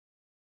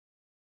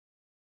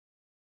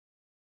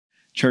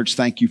Church,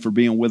 thank you for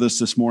being with us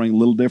this morning. A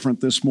little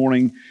different this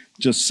morning,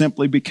 just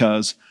simply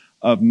because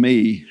of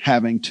me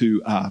having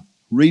to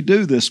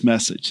redo this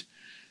message.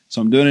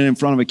 So I'm doing it in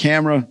front of a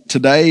camera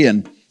today,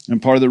 and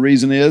part of the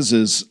reason is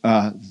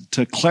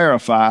to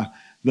clarify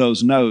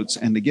those notes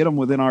and to get them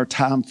within our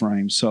time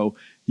frame. So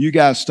you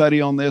guys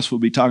study on this. We'll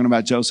be talking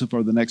about Joseph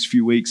over the next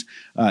few weeks.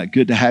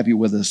 Good to have you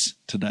with us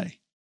today.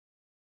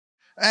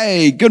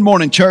 Hey, good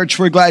morning, church.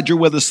 We're glad you're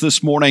with us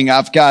this morning.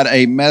 I've got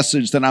a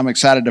message that I'm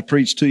excited to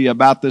preach to you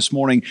about this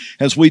morning.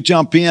 As we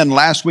jump in,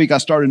 last week I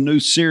started a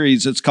new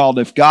series. It's called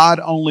If God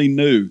Only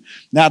Knew.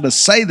 Now, to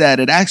say that,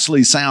 it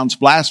actually sounds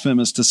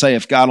blasphemous to say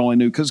if God only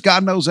knew, because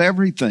God knows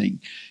everything.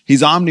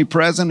 He's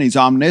omnipresent. He's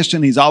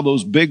omniscient. He's all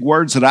those big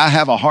words that I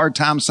have a hard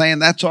time saying.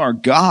 That's our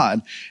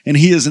God, and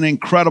He is an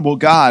incredible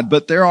God.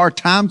 But there are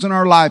times in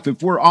our life,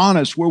 if we're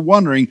honest, we're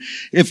wondering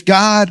if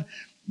God,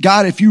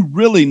 if you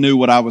really knew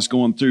what I was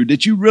going through,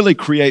 did you really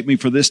create me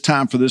for this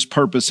time, for this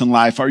purpose in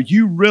life? Are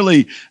you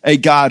really a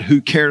God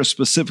who cares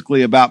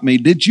specifically about me?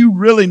 Did you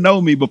really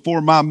know me before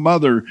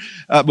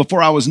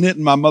before I was knit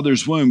in my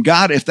mother's womb?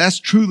 God, if that's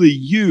truly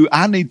you,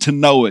 I need to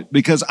know it,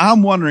 because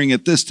I'm wondering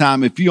at this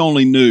time if you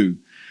only knew.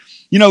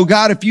 You know,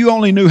 God, if you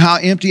only knew how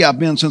empty I've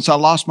been since I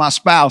lost my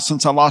spouse,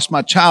 since I lost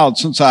my child,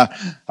 since I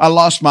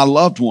lost my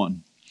loved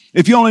one.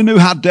 If you only knew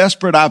how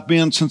desperate I've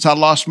been since I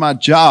lost my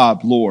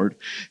job, Lord,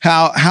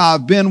 how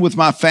I've been with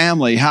my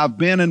family, how I've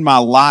been in my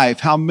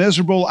life, how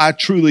miserable I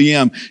truly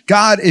am.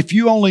 God, if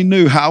you only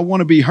knew how I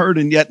want to be heard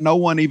and yet no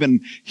one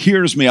even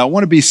hears me. I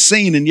want to be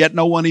seen and yet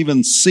no one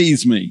even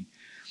sees me.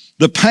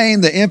 The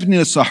pain, the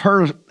emptiness, the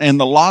hurt, and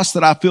the loss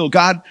that I feel.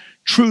 God,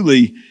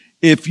 truly,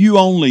 if you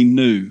only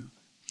knew.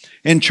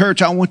 And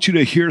church, I want you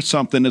to hear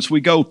something as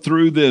we go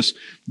through this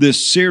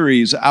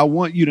series. I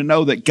want you to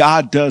know that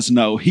God does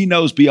know. He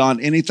knows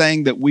beyond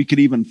anything that we could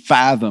even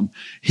fathom.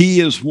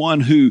 He is one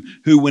who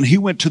when He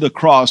went to the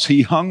cross,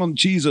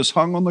 Jesus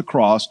hung on the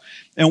cross.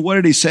 And what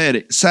did He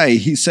say?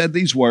 He said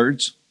these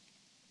words.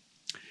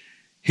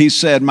 He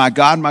said, my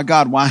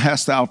God, why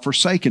hast thou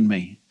forsaken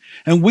me?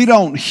 And we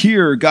don't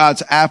hear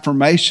God's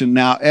affirmation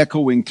now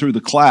echoing through the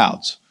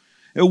clouds.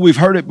 We've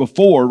heard it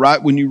before,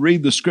 right? When you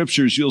read the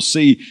scriptures, you'll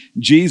see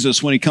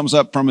Jesus when He comes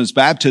up from His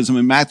baptism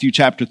in Matthew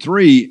chapter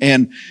 3,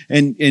 and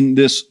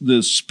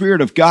the Spirit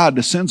of God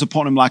descends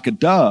upon Him like a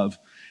dove,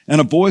 and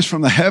a voice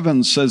from the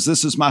heavens says,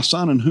 this is my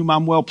Son in whom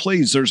I'm well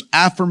pleased. There's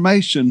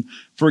affirmation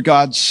for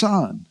God's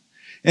Son.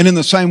 And in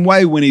the same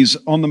way, when He's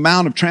on the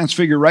Mount of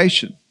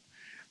Transfiguration,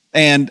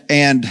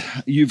 and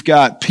you've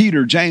got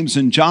Peter, James,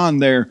 and John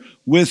there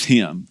with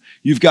Him.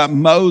 You've got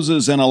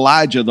Moses and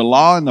Elijah, the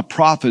law and the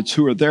prophets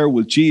who are there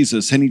with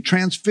Jesus, and He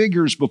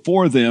transfigures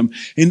before them,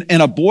 and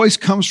a voice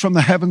comes from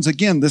the heavens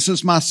again. This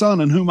is my Son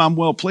in whom I'm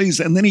well pleased.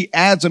 And then He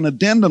adds an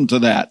addendum to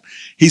that.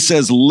 He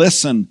says,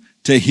 listen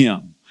to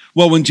Him.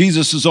 Well, when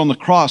Jesus is on the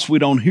cross, we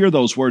don't hear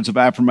those words of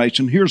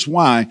affirmation. Here's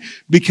why.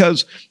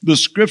 Because the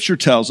scripture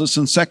tells us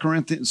in 2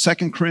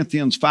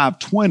 Corinthians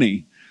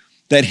 5:20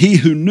 that He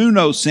who knew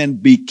no sin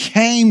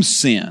became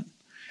sin.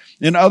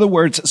 In other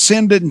words,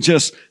 sin didn't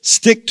just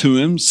stick to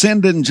Him.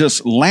 Sin didn't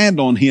just land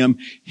on Him.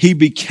 He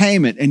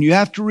became it. And you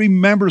have to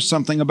remember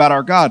something about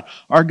our God.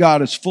 Our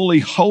God is fully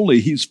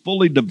holy. He's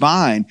fully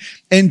divine.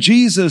 And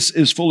Jesus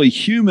is fully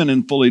human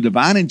and fully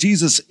divine. And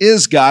Jesus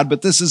is God,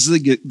 but this is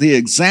the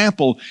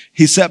example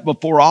He set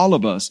before all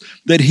of us,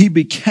 that He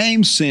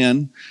became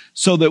sin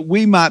so that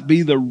we might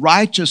be the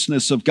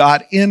righteousness of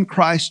God in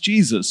Christ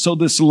Jesus. So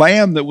this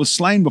lamb that was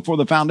slain before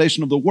the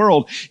foundation of the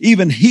world,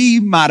 even He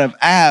might have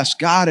asked,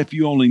 God, if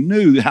you only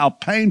knew how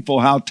painful,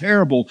 how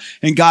terrible,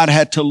 and God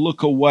had to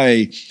look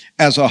away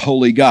as a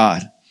holy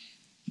God.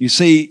 You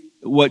see,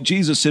 what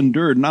Jesus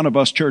endured, none of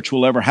us, church,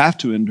 will ever have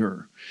to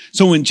endure.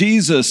 So when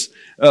Jesus,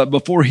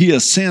 before He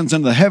ascends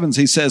into the heavens,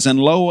 He says, and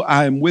lo,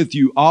 I am with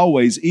you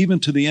always,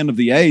 even to the end of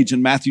the age,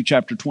 in Matthew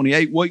chapter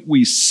 28. What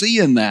we see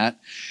in that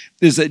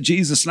is that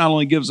Jesus not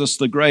only gives us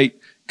the Great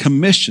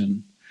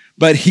Commission,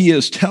 but He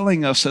is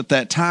telling us at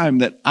that time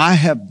that I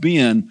have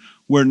been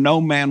where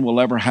no man will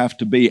ever have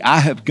to be. I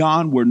have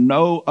gone where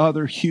no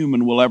other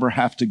human will ever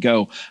have to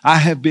go. I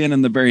have been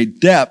in the very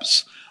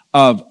depths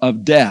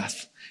of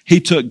death. He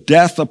took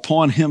death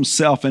upon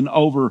Himself and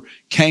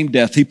overcame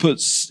death. He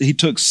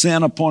took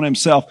sin upon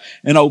Himself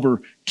and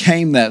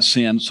overcame that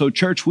sin. So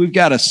church, we've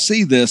got to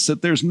see this,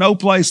 that there's no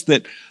place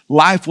that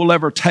life will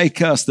ever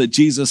take us that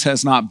Jesus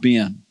has not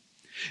been.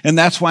 And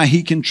that's why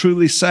He can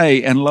truly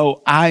say, and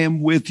lo, I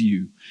am with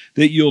you,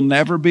 that you'll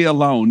never be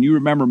alone. You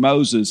remember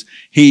Moses,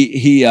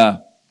 he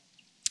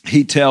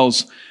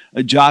tells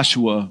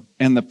Joshua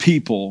and the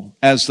people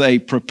as they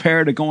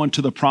prepare to go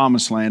into the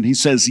promised land, he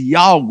says,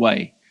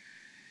 Yahweh.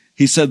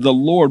 He said, the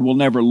Lord will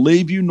never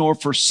leave you nor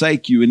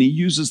forsake you. And He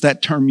uses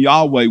that term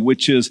Yahweh,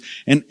 which is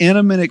an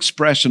intimate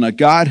expression, a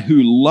God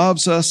who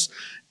loves us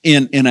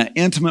in an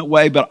intimate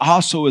way, but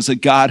also is a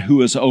God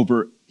who is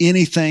over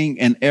anything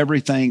and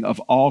everything of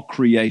all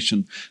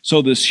creation.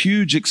 So this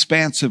huge,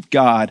 expansive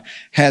God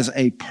has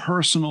a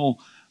personal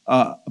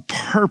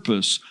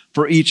purpose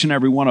for each and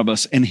every one of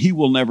us, and He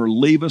will never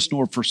leave us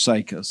nor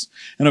forsake us.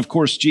 And of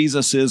course,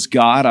 Jesus is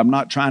God. I'm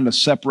not trying to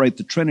separate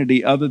the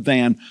Trinity other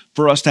than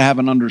for us to have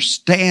an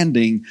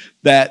understanding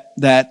that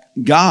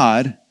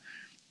God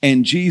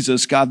and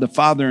Jesus, God the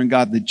Father and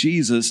God the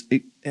Jesus,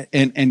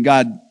 and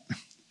God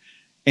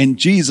and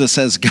Jesus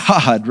as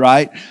God,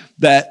 right?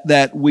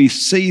 That we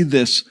see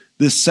this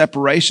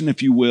separation,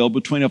 if you will,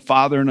 between a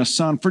father and a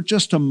son for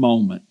just a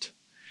moment.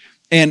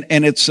 And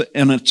it's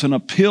an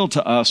appeal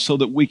to us so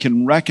that we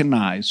can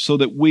recognize, so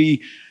that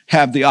we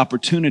have the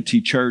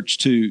opportunity, church,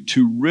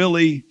 to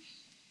really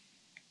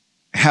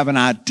have an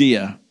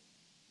idea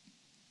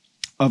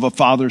of a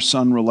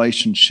father-son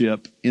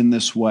relationship in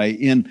this way,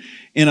 in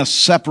a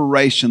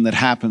separation that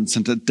happens.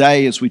 And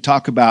today, as we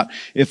talk about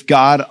if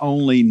God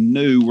only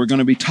knew, we're going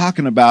to be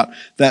talking about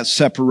that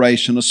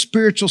separation, a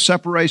spiritual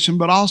separation,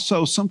 but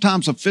also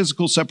sometimes a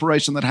physical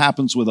separation that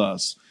happens with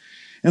us.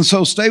 And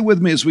so stay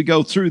with me as we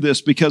go through this,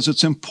 because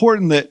it's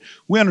important that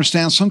we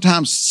understand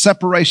sometimes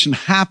separation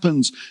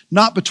happens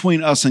not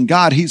between us and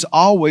God. He's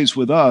always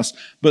with us,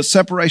 but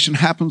separation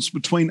happens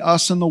between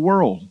us and the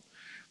world.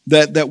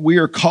 That we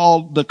are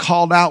called the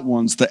called out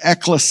ones. The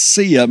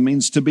ecclesia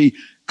means to be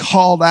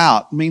called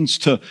out, means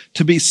to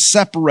be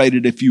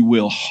separated, if you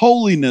will.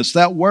 Holiness,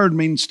 that word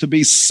means to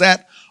be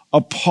set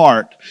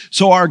apart.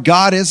 So our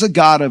God is a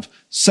God of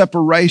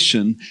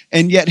separation,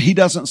 and yet He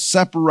doesn't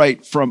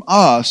separate from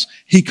us.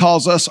 He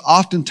calls us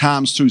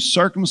oftentimes through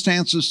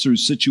circumstances, through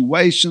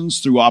situations,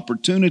 through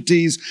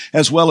opportunities,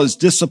 as well as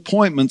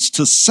disappointments,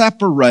 to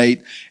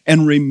separate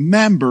and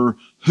remember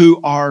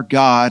who our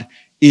God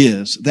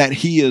is, that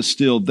He is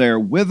still there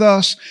with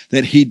us,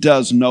 that He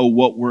does know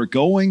what we're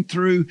going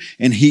through,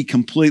 and He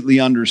completely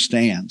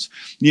understands.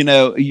 You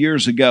know,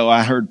 years ago,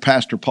 I heard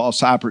Pastor Paul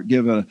Seipert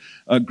give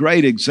a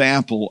great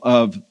example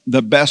of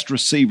the best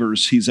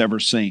receivers he's ever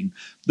seen.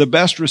 The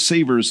best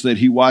receivers that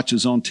he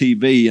watches on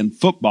TV in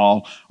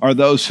football are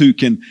those who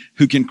can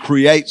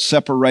create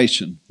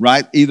separation,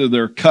 right? Either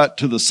their cut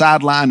to the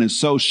sideline is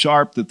so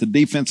sharp that the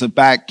defensive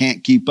back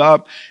can't keep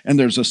up, and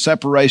there's a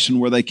separation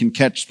where they can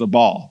catch the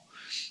ball.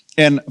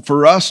 And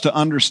for us to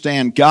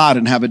understand God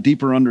and have a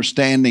deeper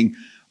understanding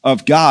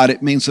of God,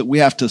 it means that we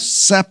have to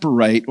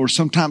separate, or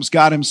sometimes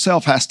God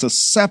Himself has to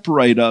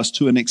separate us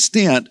to an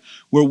extent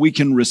where we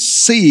can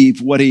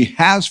receive what He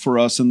has for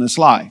us in this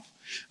life.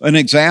 An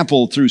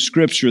example through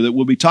Scripture that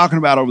we'll be talking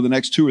about over the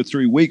next 2 or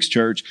 3 weeks,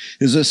 church,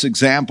 is this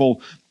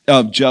example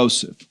of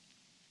Joseph.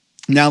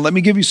 Now, let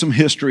me give you some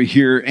history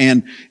here,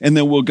 and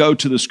then we'll go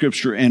to the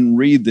Scripture and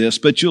read this.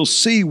 But you'll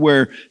see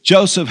where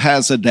Joseph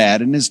has a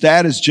dad, and his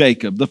dad is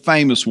Jacob, the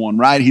famous one,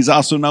 right? He's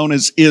also known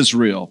as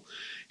Israel.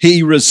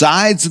 He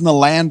resides in the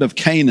land of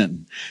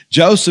Canaan.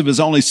 Joseph is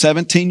only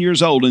 17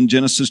 years old in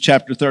Genesis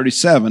chapter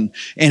 37,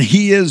 and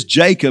he is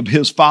Jacob,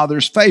 his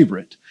father's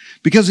favorite.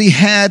 Because he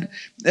had,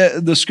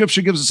 the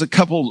Scripture gives us a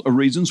couple of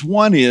reasons.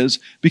 One is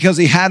because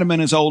he had him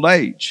in his old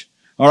age.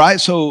 All right,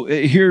 so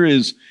here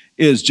is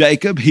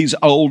Jacob. He's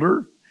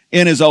older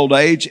in his old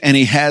age, and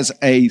he has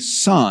a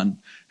son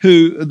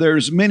who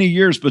there's many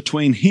years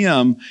between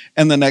him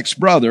and the next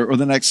brother, or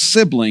the next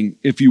sibling,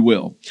 if you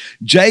will.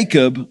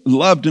 Jacob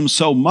loved him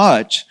so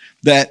much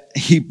that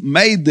he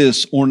made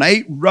this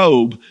ornate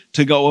robe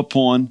to go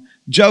upon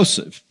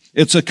Joseph.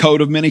 It's a coat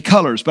of many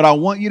colors, but I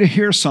want you to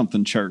hear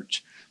something,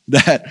 church,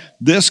 that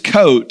this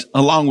coat,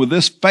 along with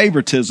this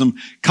favoritism,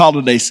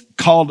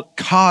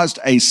 caused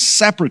a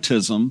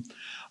separatism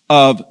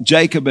of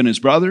Jacob and his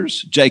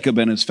brothers, Jacob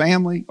and his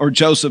family, or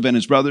Joseph and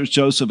his brothers,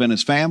 Joseph and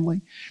his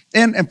family,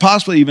 and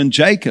possibly even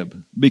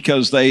Jacob,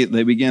 because they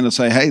began to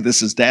say, hey,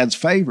 this is Dad's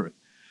favorite.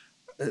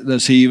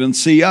 Does he even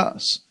see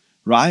us?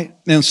 Right?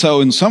 And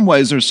so in some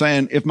ways they're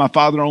saying, if my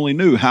father only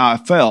knew how I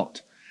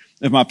felt,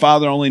 if my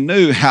father only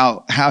knew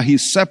how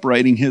he's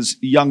separating his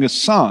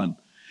youngest son.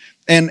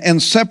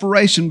 And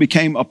separation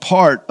became a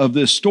part of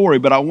this story,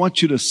 but I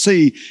want you to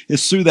see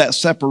it's through that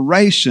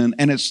separation,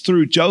 and it's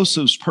through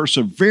Joseph's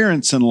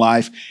perseverance in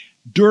life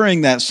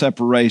during that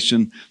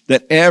separation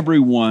that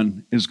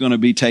everyone is going to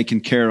be taken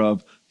care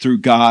of through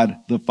God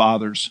the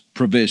Father's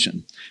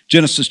provision.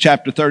 Genesis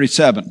chapter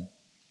 37.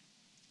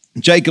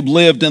 Jacob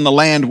lived in the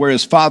land where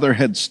his father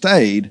had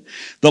stayed,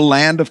 the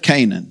land of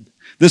Canaan.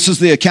 This is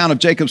the account of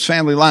Jacob's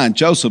family line.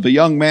 Joseph, a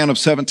young man of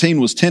 17,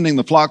 was tending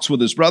the flocks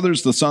with his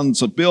brothers, the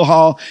sons of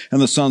Bilhah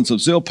and the sons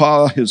of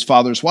Zilpah, his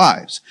father's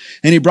wives.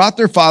 And he brought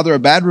their father a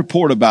bad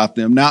report about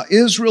them. Now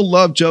Israel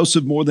loved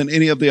Joseph more than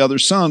any of the other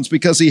sons,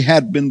 because he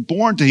had been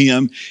born to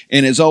him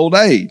in his old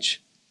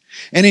age.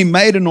 And he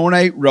made an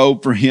ornate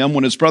robe for him.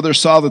 When his brothers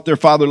saw that their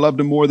father loved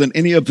him more than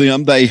any of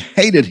them, they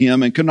hated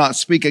him and could not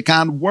speak a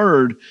kind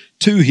word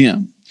to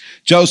him.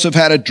 Joseph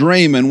had a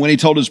dream, and when he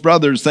told his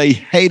brothers, they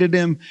hated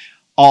him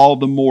all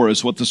the more,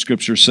 is what the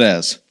Scripture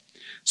says.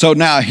 So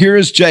now here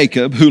is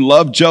Jacob, who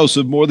loved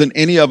Joseph more than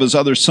any of his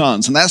other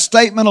sons. And that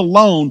statement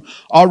alone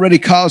already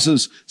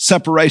causes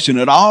separation.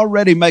 It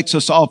already makes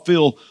us all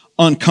feel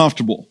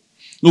uncomfortable.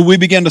 We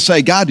begin to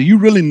say, God, do you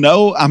really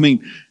know? I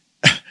mean,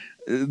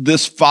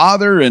 this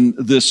father and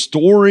this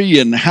story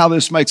and how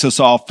this makes us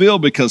all feel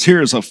because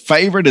here's a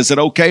favorite. Is it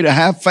okay to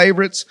have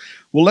favorites?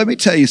 Well, let me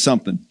tell you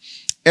something.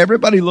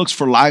 Everybody looks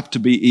for life to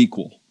be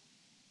equal.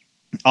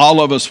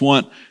 All of us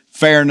want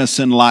fairness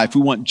in life.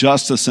 We want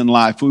justice in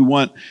life. We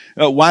want,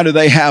 why do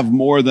they have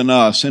more than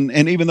us? And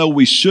even though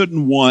we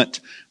shouldn't want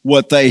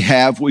what they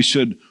have, we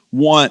should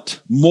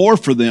want more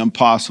for them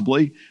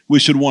possibly. We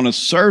should want to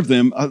serve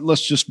them.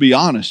 Let's just be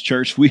honest,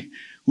 church.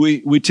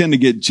 We tend to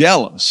get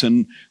jealous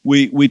and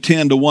we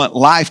tend to want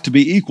life to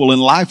be equal,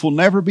 and life will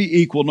never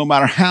be equal no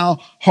matter how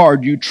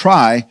hard you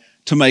try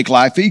to make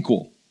life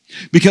equal.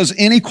 Because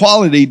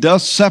inequality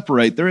does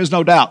separate. There is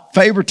no doubt.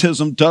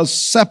 Favoritism does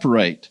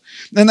separate.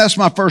 And that's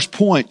my first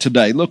point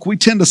today. Look, we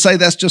tend to say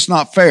that's just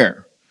not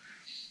fair.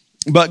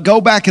 But go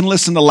back and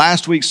listen to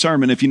last week's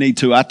sermon if you need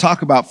to. I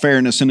talk about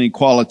fairness and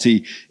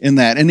equality in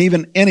that, and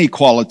even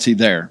inequality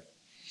there.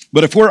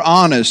 But if we're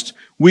honest,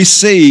 we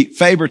see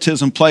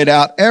favoritism played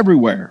out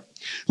everywhere.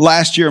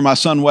 Last year, my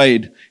son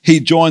Wade,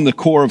 he joined the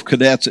Corps of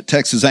Cadets at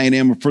Texas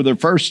A&M. For their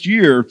first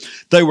year,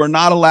 they were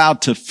not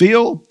allowed to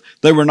feel.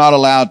 They were not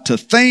allowed to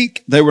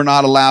think. They were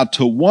not allowed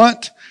to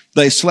want.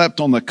 They slept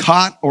on the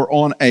cot or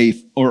on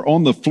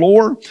the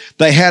floor.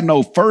 They had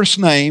no first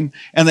name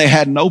and they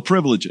had no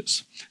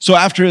privileges. So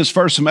after his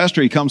first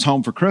semester, he comes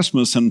home for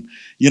Christmas and,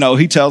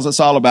 he tells us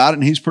all about it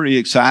and he's pretty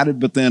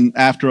excited. But then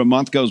after a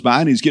month goes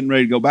by and he's getting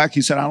ready to go back,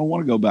 he said, I don't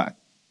want to go back.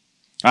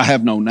 I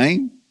have no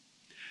name.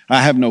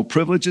 I have no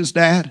privileges,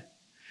 Dad.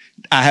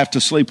 I have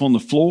to sleep on the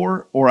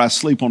floor or I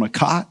sleep on a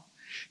cot.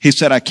 He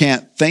said, I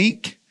can't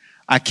think.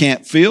 I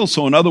can't feel.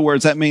 So in other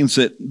words, that means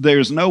that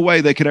there's no way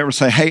they could ever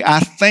say, hey,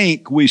 I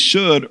think we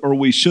should or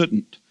we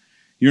shouldn't.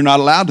 You're not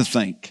allowed to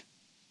think.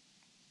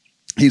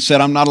 He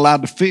said, I'm not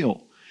allowed to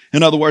feel.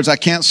 In other words, I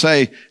can't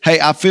say, hey,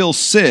 I feel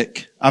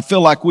sick. I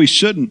feel like we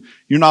shouldn't.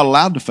 You're not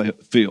allowed to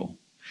feel.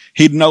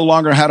 He no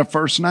longer had a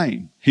first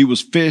name. He was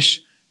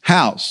Fish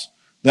House.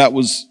 That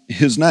was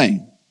his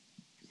name.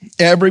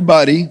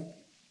 Everybody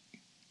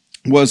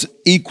was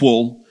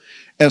equal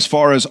as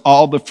far as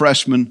all the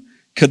freshman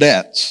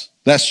cadets.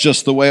 That's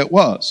just the way it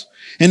was.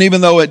 And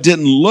even though it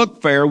didn't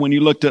look fair when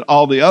you looked at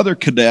all the other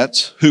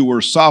cadets who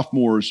were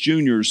sophomores,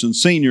 juniors, and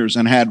seniors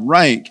and had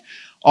rank,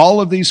 all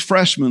of these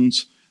freshmen,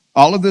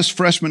 all of this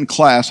freshman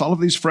class, all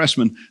of these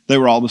freshmen, they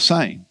were all the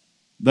same.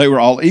 They were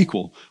all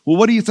equal. Well,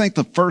 what do you think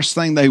the first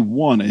thing they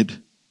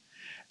wanted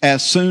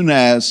as soon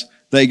as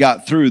they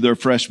got through their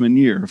freshman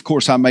year? Of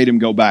course, I made him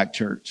go back,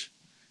 church.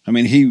 I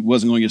mean, he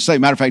wasn't going to say.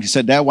 Matter of fact, he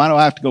said, Dad, why do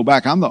I have to go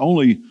back? I'm the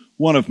only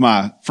one of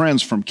my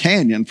friends from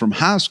Canyon, from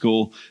high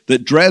school,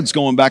 that dreads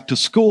going back to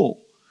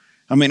school.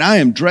 I mean, I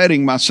am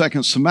dreading my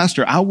second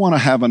semester. I want to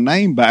have a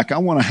name back. I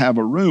want to have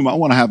a room. I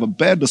want to have a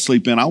bed to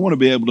sleep in. I want to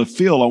be able to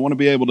feel. I want to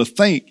be able to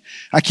think.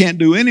 I can't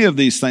do any of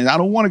these things. I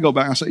don't want to go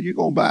back. I said, you're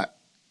going back.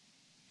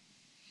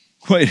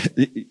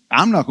 Wait,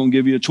 I'm not going to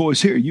give you a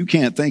choice here. You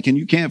can't think and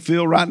you can't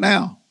feel right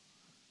now.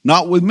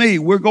 Not with me.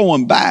 We're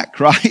going back,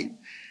 right?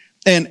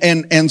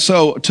 And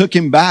so it took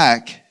him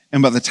back.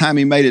 And by the time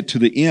he made it to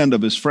the end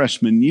of his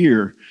freshman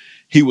year,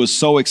 he was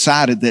so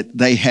excited that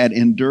they had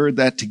endured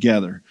that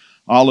together.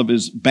 All of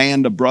his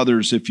band of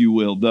brothers, if you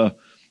will, the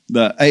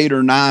 8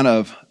 or 9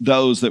 of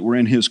those that were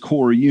in his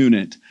core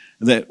unit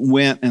that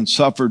went and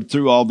suffered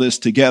through all this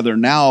together.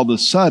 Now, all of a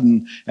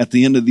sudden, at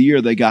the end of the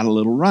year, they got a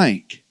little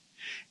rank.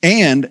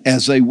 And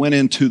as they went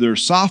into their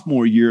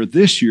sophomore year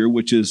this year,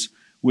 which is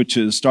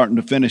starting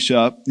to finish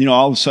up,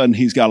 all of a sudden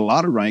he's got a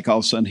lot of rank. All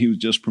of a sudden he was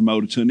just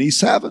promoted to an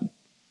E7.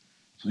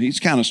 So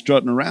he's kind of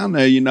strutting around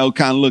there,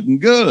 kind of looking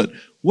good.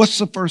 What's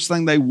the first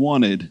thing they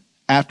wanted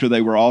after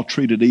they were all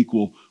treated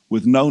equal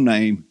with no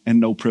name and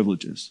no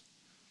privileges?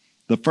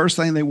 The first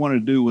thing they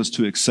wanted to do was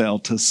to excel,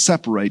 to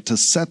separate, to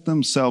set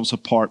themselves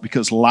apart,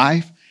 because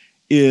life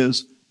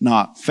is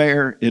not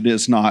fair. It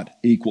is not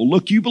equal.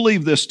 Look, you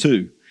believe this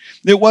too.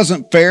 It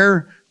wasn't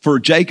fair for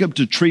Jacob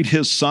to treat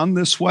his son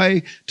this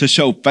way, to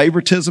show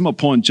favoritism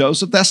upon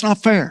Joseph. That's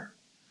not fair.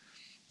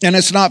 And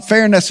it's not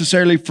fair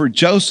necessarily for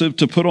Joseph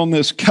to put on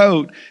this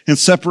coat and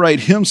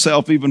separate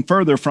himself even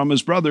further from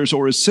his brothers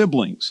or his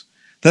siblings.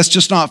 That's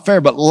just not fair.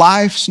 But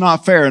life's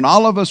not fair. And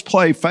all of us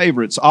play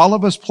favorites. All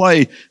of us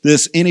play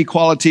this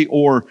inequality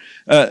or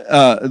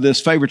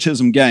this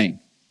favoritism game.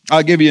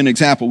 I'll give you an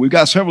example. We've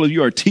got several of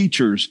you are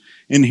teachers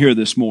in here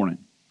this morning.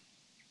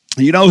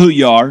 You know who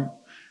you are.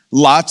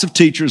 Lots of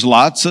teachers,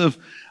 lots of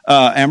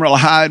Amarillo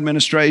High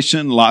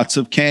administration, lots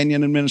of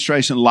Canyon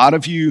administration. A lot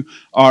of you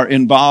are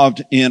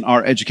involved in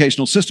our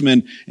educational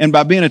system. And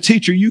by being a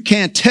teacher, you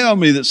can't tell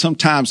me that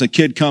sometimes a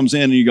kid comes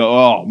in and you go,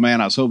 oh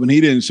man, I was hoping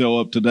he didn't show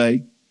up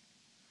today.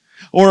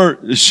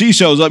 Or she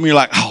shows up and you're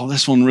like, oh,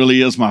 this one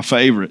really is my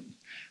favorite.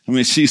 I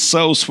mean, she's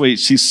so sweet.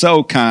 She's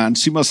so kind.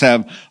 She must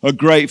have a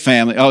great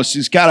family. Oh,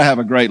 she's got to have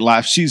a great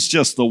life. She's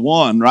just the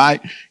one,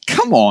 right?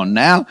 Come on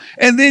now.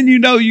 And then,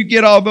 you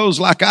get all those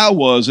like I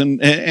was and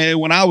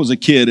when I was a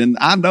kid. And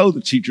I know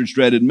the teachers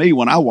dreaded me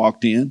when I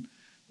walked in,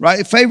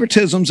 right?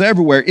 Favoritism's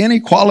everywhere.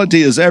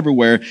 Inequality is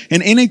everywhere.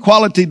 And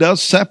inequality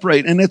does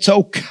separate. And it's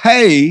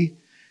okay.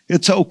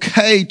 It's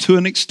okay to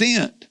an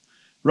extent.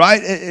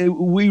 right?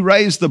 We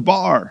raise the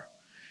bar.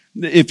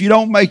 If you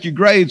don't make your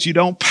grades, you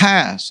don't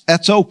pass.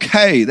 That's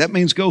okay. That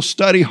means go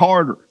study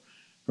harder,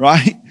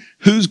 right?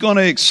 Who's going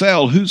to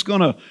excel? Who's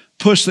going to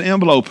push the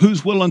envelope?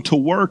 Who's willing to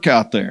work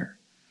out there?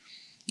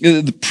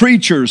 The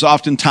preachers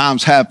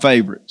oftentimes have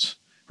favorites,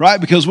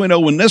 right? Because we know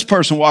when this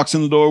person walks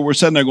in the door, we're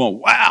sitting there going,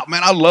 wow,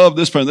 man, I love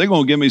this person. They're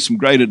going to give me some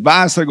great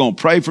advice. They're going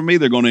to pray for me.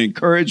 They're going to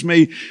encourage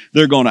me.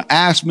 They're going to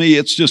ask me.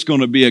 It's just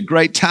going to be a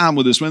great time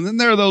with this one. And then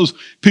there are those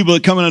people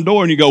that come in the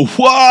door and you go,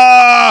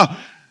 whoa,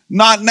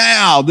 not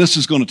now. This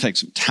is going to take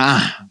some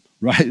time,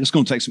 right? It's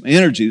going to take some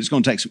energy. It's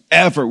going to take some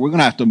effort. We're going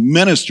to have to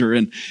minister.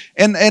 And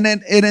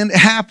it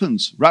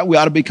happens, right? We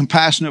ought to be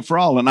compassionate for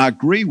all. And I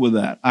agree with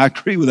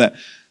that.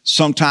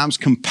 Sometimes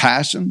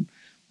compassion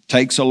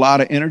takes a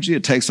lot of energy.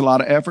 It takes a lot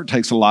of effort. It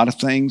takes a lot of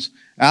things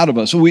out of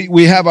us. So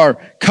we have our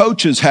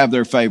coaches have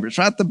their favorites,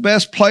 right? The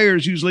best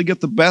players usually get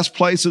the best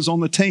places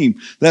on the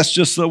team. That's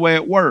just the way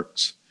it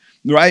works,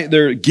 right?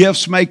 Their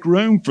gifts make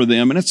room for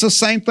them. And it's the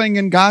same thing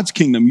in God's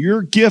kingdom.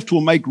 Your gift will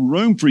make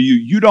room for you.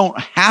 You don't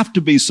have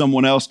to be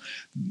someone else.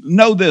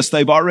 Know this,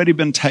 they've already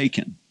been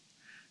taken,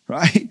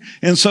 right?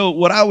 And so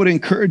what I would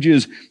encourage you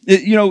is,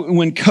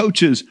 when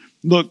coaches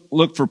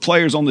look for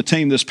players on the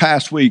team. This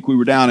past week, we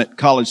were down at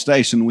College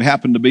Station. We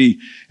happened to be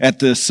at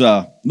this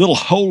little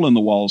hole in the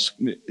walls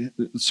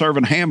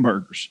serving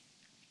hamburgers.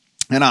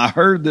 And I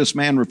heard this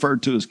man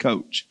referred to as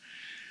coach.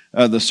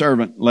 The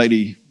servant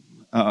lady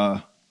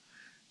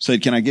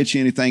said, can I get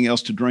you anything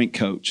else to drink,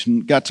 coach?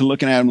 And got to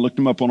looking at him, looked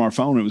him up on our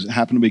phone. It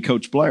happened to be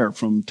Coach Blair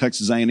from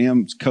Texas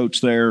A&M,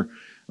 coach there,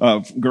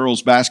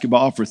 girls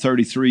basketball for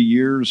 33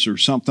 years or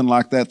something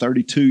like that,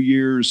 32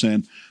 years,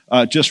 and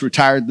just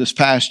retired this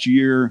past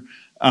year.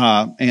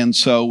 And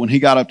so when he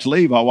got up to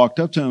leave, I walked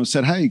up to him and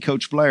said, hey,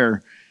 Coach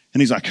Blair.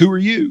 And he's like, who are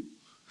you?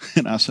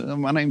 And I said,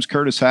 my name's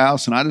Curtis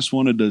House, and I just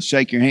wanted to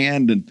shake your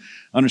hand and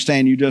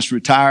understand you just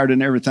retired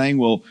and everything.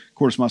 Well, of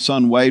course, my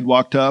son Wade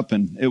walked up,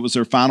 and it was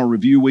their final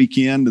review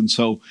weekend. And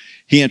so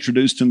he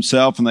introduced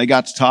himself, and they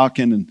got to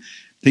talking, and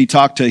he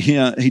talked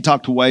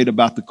to Wade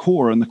about the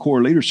core and the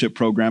core leadership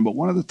program. But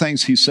one of the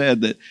things he said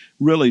that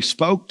really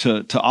spoke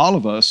to all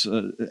of us,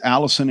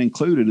 Allison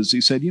included, is he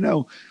said,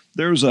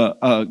 there's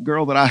a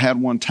girl that I had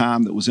one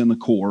time that was in the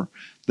core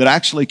that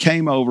actually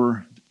came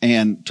over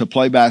and to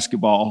play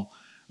basketball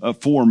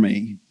for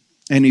me.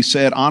 And he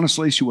said,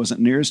 honestly, she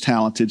wasn't near as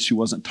talented. She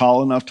wasn't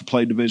tall enough to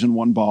play Division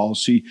I ball.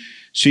 She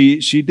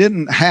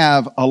didn't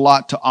have a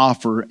lot to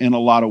offer in a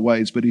lot of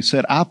ways. But he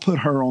said, I put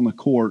her on the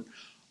court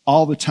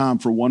all the time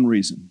for one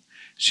reason.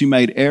 She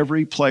made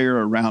every player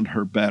around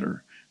her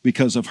better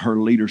because of her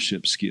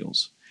leadership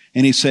skills.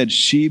 And he said,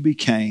 she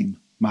became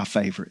my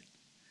favorite.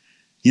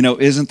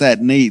 Isn't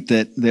that neat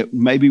that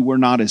maybe we're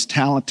not as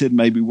talented,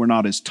 maybe we're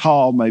not as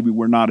tall, maybe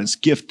we're not as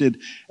gifted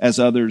as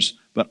others,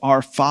 but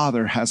our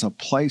Father has a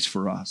place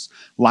for us.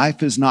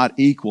 Life is not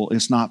equal,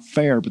 it's not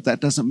fair, but that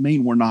doesn't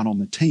mean we're not on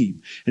the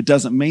team. It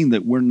doesn't mean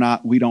that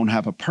we don't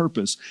have a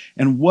purpose.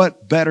 And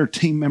what better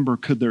team member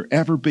could there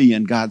ever be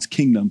in God's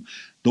kingdom?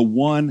 The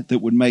one that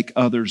would make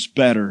others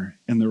better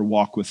in their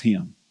walk with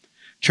Him.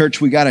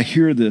 Church, we got to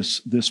hear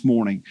this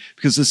morning,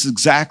 because this is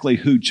exactly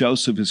who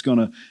Joseph is going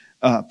to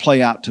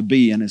play out to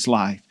be in his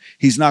life.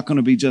 He's not going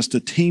to be just a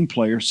team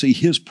player. See,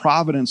 his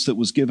providence that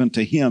was given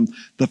to him,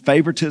 the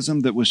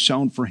favoritism that was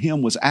shown for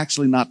him was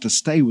actually not to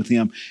stay with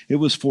him. It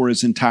was for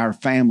his entire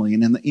family.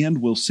 And in the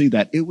end, we'll see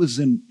that. It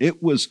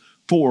was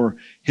for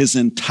his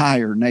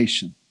entire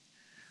nation.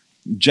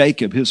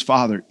 Jacob, his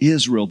father,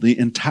 Israel, the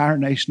entire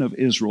nation of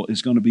Israel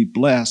is going to be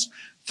blessed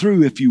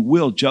through, if you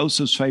will,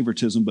 Joseph's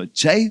favoritism. But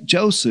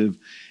Joseph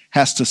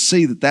has to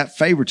see that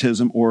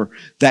favoritism or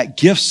that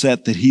gift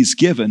set that he's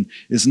given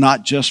is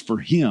not just for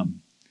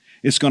him.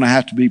 It's going to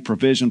have to be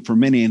provision for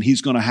many, and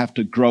he's going to have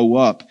to grow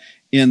up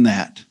in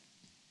that.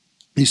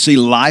 You see,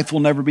 life will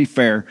never be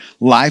fair.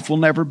 Life will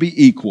never be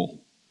equal.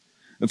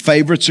 The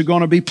favorites are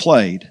going to be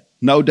played,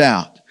 no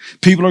doubt.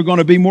 People are going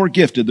to be more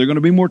gifted. They're going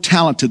to be more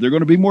talented. They're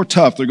going to be more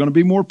tough. They're going to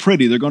be more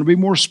pretty. They're going to be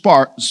more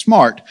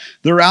smart.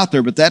 They're out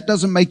there, but that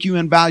doesn't make you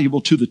invaluable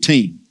to the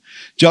team.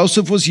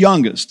 Joseph was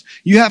youngest.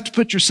 You have to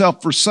put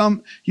yourself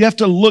you have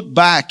to look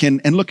back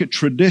and look at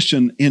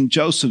tradition in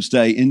Joseph's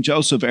day, in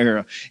Joseph's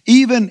era.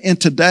 Even in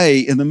today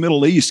in the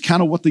Middle East,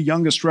 kind of what the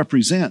youngest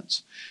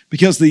represents.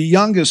 Because the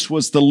youngest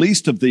was the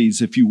least of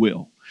these, if you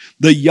will.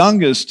 The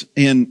youngest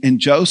in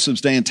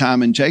Joseph's day and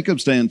time, in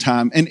Jacob's day and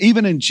time, and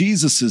even in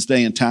Jesus'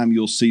 day and time,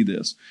 you'll see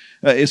this.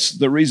 It's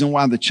the reason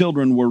why the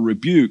children were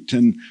rebuked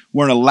and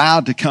weren't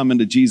allowed to come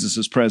into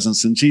Jesus'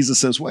 presence. And Jesus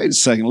says, wait a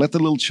second, let the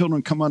little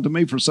children come unto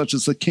me, for such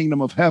is the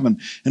kingdom of heaven.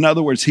 In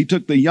other words, he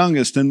took the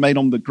youngest and made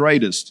them the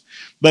greatest.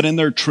 But in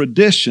their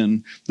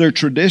tradition,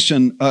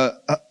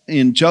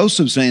 in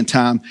Joseph's day and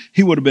time,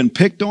 he would have been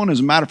picked on. As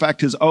a matter of fact,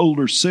 his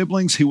older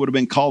siblings, he would have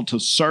been called to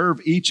serve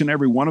each and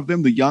every one of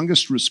them. The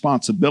youngest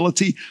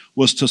responsibility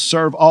was to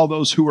serve all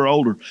those who were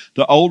older.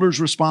 The older's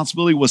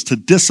responsibility was to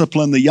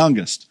discipline the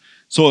youngest.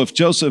 So if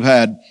Joseph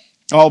had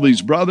all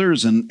these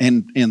brothers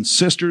and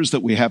sisters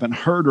that we haven't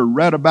heard or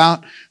read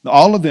about,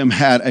 all of them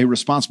had a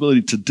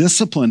responsibility to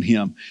discipline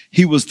him.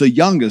 He was the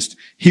youngest.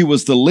 He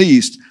was the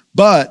least.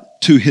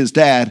 But to his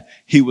dad,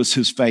 he was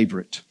his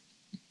favorite.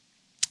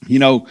 You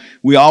know,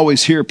 we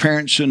always hear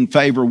parents shouldn't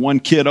favor one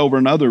kid over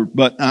another,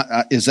 but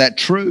is that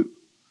true?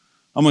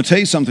 I'm going to tell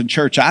you something,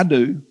 church, I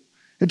do.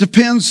 It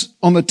depends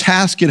on the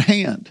task at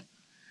hand.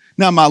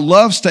 Now, my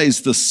love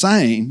stays the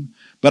same,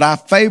 but I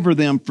favor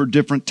them for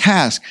different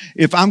tasks.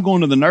 If I'm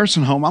going to the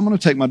nursing home, I'm going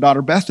to take my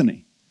daughter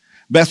Bethany.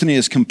 Bethany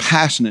is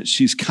compassionate.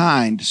 She's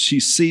kind. She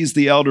sees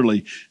the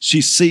elderly.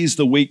 She sees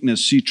the weakness.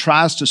 She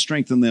tries to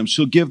strengthen them.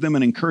 She'll give them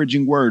an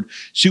encouraging word.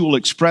 She will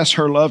express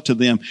her love to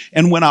them.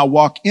 And when I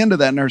walk into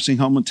that nursing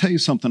home, I'll tell you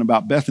something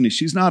about Bethany.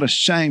 She's not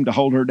ashamed to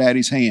hold her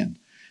daddy's hand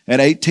at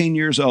 18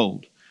 years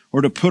old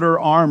or to put her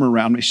arm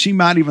around me. She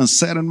might even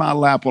sit in my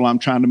lap while I'm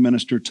trying to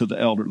minister to the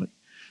elderly.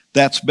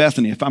 That's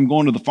Bethany. If I'm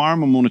going to the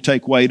farm, I'm going to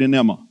take Wade and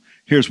Emma.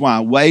 Here's why.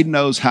 Wade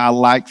knows how I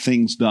like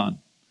things done,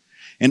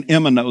 and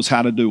Emma knows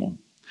how to do them.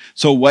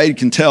 So Wade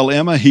can tell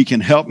Emma he can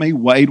help me.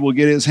 Wade will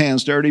get his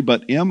hands dirty,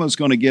 but Emma's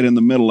going to get in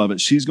the middle of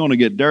it. She's going to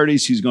get dirty.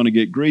 She's going to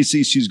get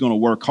greasy. She's going to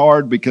work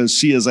hard because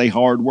she is a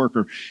hard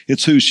worker.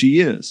 It's who she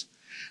is.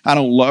 I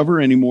don't love her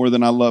any more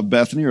than I love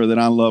Bethany or than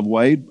I love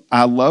Wade.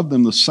 I love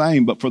them the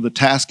same, but for the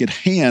task at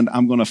hand,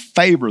 I'm going to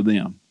favor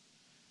them.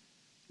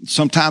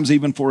 Sometimes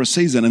even for a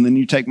season. And then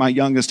you take my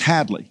youngest,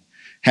 Hadley.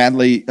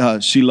 Hadley,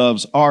 she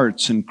loves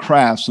arts and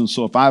crafts. And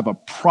so if I have a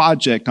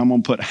project, I'm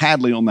going to put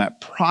Hadley on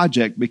that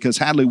project because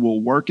Hadley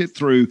will work it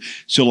through.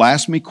 She'll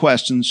ask me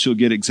questions. She'll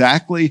get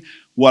exactly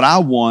what I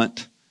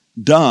want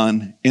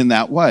done in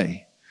that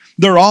way.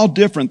 They're all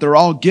different. They're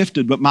all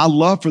gifted, but my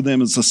love for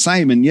them is the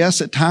same. And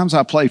yes, at times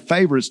I play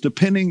favorites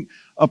depending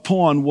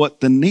upon what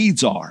the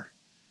needs are.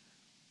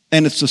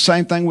 And it's the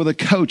same thing with a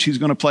coach. He's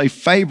going to play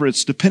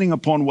favorites depending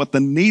upon what the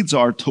needs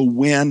are to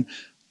win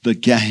the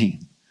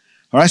game.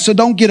 All right, so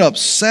don't get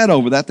upset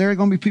over that. There are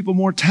going to be people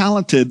more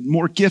talented,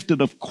 more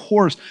gifted, of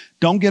course.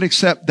 Don't get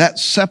upset. That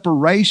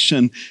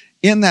separation,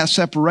 in that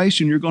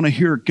separation, you're going to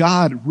hear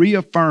God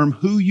reaffirm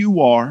who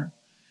you are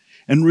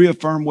and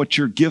reaffirm what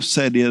your gift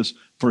set is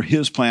for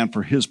His plan,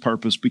 for His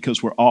purpose,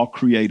 because we're all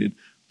created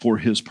for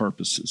His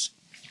purposes.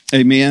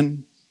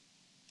 Amen.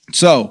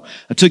 So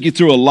I took you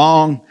through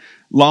a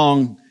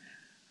long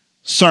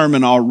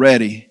sermon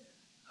already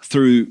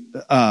through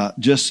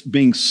just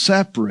being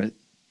separate,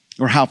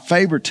 or how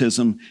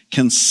favoritism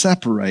can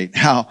separate,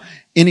 how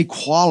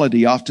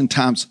inequality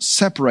oftentimes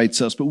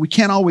separates us, but we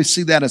can't always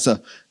see that as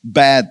a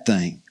bad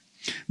thing.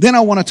 Then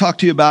I want to talk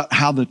to you about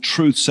how the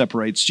truth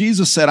separates.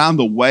 Jesus said, I'm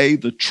the way,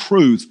 the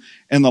truth,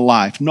 and the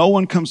life. No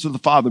one comes to the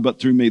Father but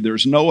through me.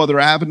 There's no other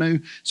avenue.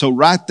 So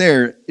right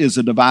there is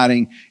a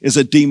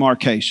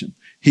demarcation.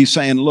 He's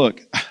saying,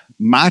 look,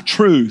 my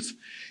truth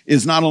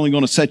is not only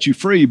going to set you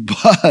free,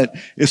 but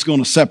it's going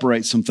to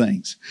separate some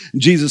things.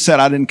 Jesus said,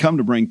 I didn't come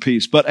to bring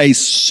peace, but a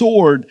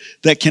sword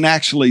that can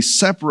actually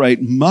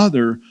separate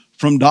mother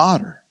from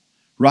daughter,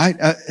 right?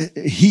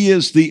 He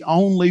is the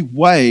only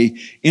way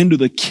into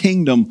the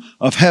kingdom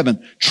of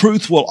heaven.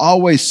 Truth will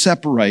always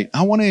separate.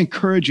 I want to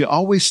encourage you,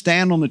 always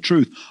stand on the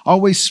truth.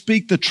 Always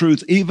speak the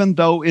truth, even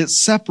though it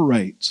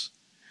separates.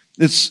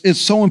 It's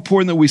so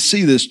important that we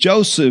see this.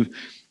 Joseph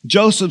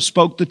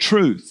spoke the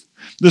truth.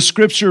 The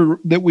scripture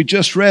that we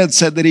just read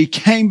said that he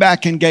came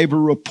back and gave a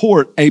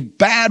report, a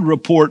bad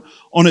report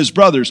on his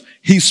brothers.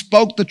 He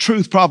spoke the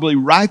truth probably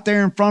right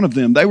there in front of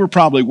them. They were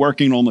probably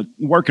working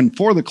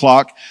for the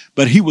clock,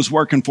 but he was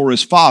working for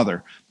his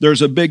father.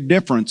 There's a big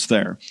difference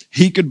there.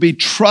 He could be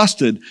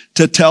trusted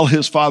to tell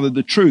his father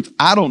the truth.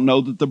 I don't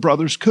know that the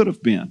brothers could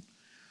have been.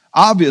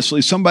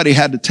 Obviously, somebody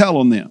had to tell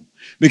on them,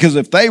 because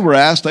if they were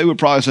asked, they would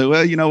probably say,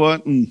 well, you know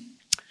what?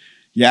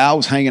 I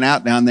was hanging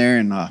out down there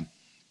and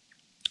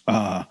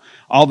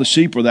all the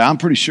sheep were there. I'm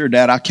pretty sure,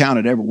 Dad, I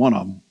counted every one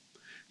of them.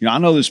 I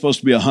know there's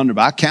supposed to be 100,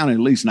 but I counted at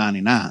least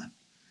 99.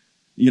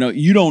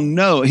 You don't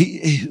know.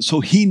 So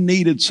he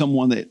needed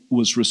someone that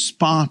was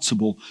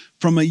responsible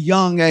from a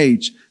young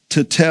age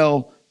to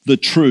tell the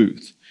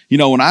truth.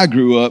 When I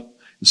grew up,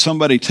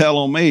 somebody tell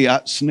on me,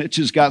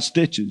 snitches got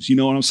stitches. You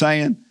know what I'm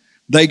saying?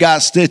 They got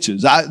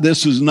stitches.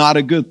 This is not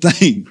a good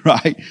thing,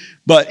 right?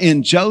 But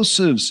in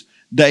Joseph's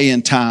day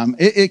and time,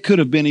 it could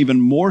have been even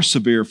more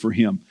severe for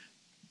him.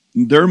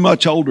 They're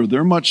much older,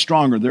 they're much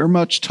stronger, they're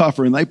much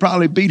tougher, and they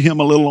probably beat him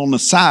a little on the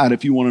side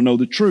if you want to know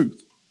the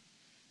truth.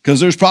 Because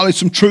there's probably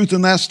some truth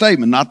in that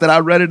statement. Not that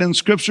I read it in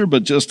Scripture,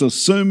 but just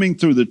assuming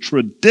through the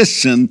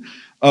tradition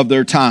of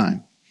their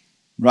time.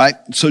 Right?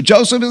 So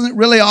Joseph isn't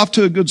really off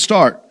to a good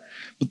start.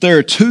 But there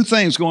are two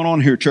things going on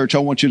here, church, I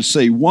want you to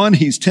see. One,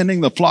 he's tending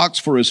the flocks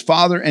for his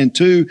father, and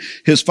two,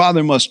 his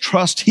father must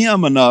trust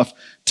him enough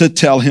to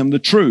tell him the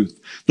truth.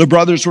 The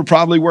brothers were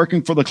probably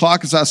working for the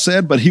clock, as I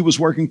said, but he was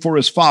working for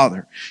his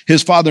father.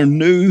 His father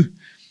knew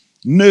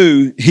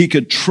he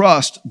could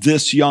trust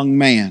this young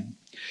man.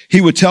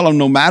 He would tell him,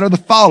 no matter the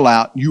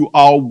fallout, you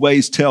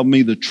always tell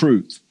me the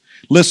truth.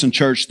 Listen,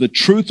 church, the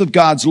truth of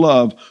God's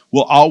love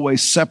will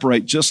always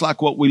separate, just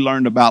like what we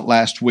learned about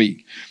last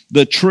week.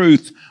 The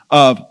truth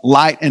of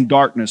light and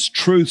darkness.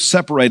 Truth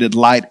separated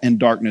light and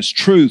darkness.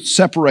 Truth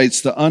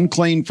separates the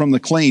unclean from the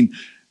clean.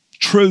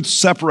 Truth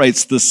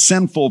separates the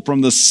sinful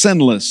from the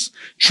sinless.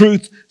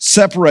 Truth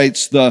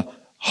separates the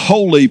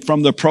holy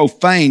from the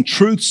profane.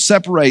 Truth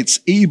separates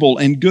evil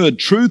and good.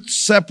 Truth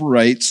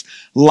separates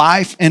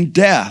life and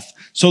death.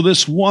 So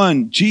this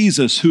one,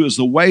 Jesus, who is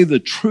the way, the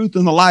truth,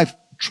 and the life,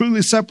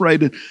 truly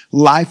separated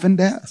life and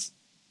death.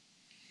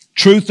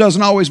 Truth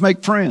doesn't always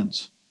make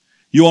friends.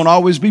 You won't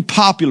always be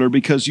popular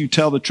because you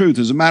tell the truth.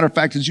 As a matter of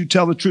fact, as you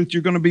tell the truth,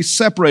 you're going to be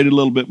separated a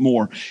little bit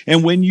more.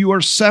 And when you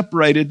are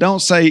separated, don't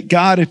say,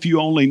 God, if you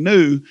only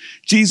knew.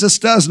 Jesus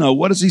does know.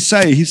 What does he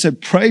say? He said,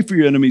 pray for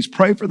your enemies.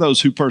 Pray for those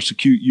who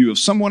persecute you. If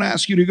someone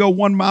asks you to go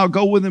 1 mile,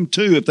 go with them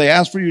 2. If they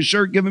ask for your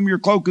shirt, give them your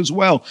cloak as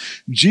well.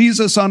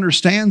 Jesus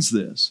understands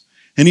this.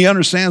 And he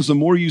understands the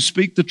more you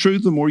speak the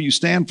truth, the more you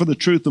stand for the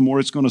truth, the more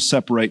it's going to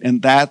separate.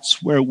 And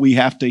that's where we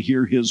have to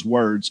hear his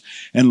words.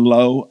 And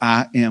lo,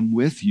 I am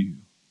with you.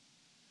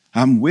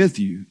 I'm with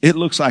you. It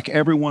looks like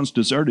everyone's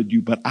deserted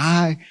you, but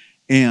I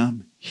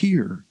am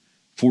here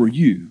for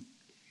you.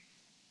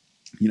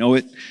 You know,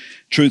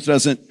 truth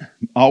doesn't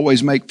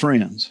always make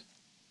friends.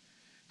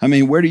 I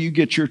mean, where do you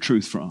get your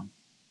truth from?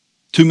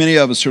 Too many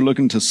of us are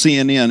looking to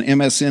CNN,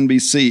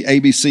 MSNBC,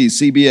 ABC,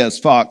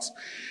 CBS, Fox.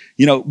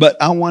 You know, but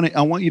I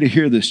want you to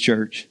hear this,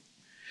 church.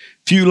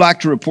 Few like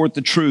to report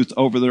the truth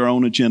over their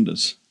own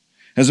agendas.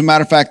 As a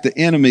matter of fact, the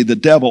enemy, the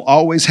devil,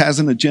 always has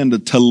an agenda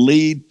to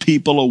lead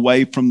people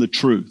away from the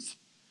truth.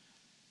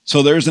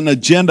 So there's an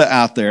agenda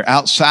out there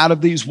outside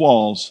of these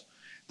walls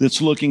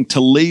that's looking to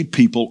lead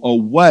people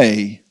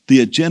away.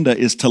 The agenda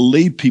is to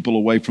lead people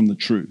away from the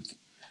truth.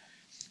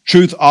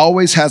 Truth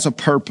always has a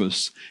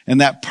purpose,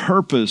 and that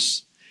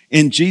purpose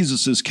in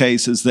Jesus'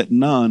 case is that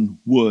none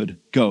would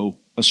go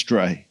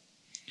astray.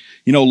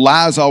 You know,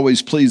 lies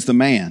always please the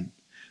man,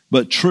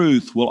 but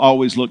truth will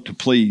always look to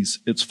please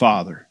its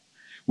Father.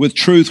 With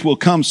truth will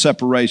come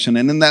separation,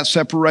 and in that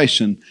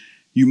separation,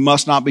 you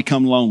must not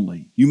become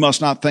lonely. You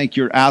must not think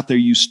you're out there.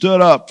 You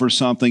stood up for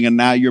something, and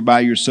now you're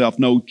by yourself.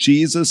 No,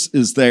 Jesus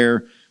is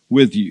there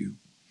with you.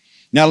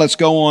 Now let's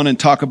go on and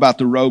talk about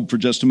the robe for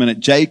just a minute.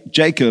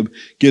 Jacob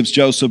gives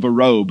Joseph a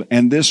robe,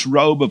 and this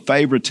robe of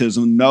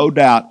favoritism, no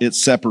doubt it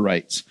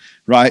separates,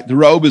 right? The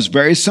robe is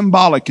very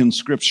symbolic in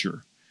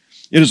Scripture.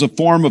 It is a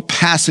form of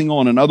passing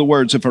on. In other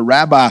words, if a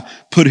rabbi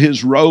put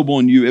his robe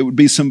on you, it would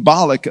be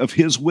symbolic of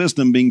his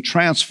wisdom being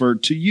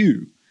transferred to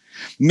you.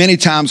 Many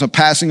times a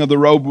passing of the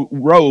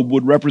robe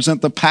would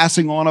represent the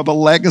passing on of a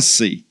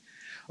legacy,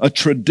 a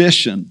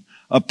tradition,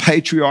 a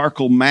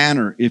patriarchal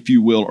manner, if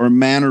you will, or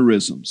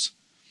mannerisms.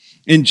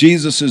 In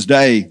Jesus'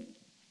 day,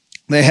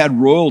 they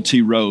had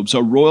royalty robes.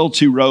 A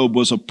royalty robe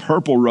was a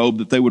purple robe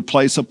that they would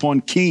place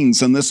upon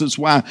kings. And this is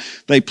why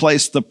they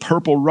placed the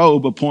purple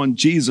robe upon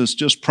Jesus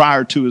just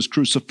prior to his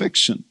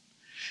crucifixion.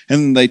 And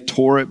then they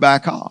tore it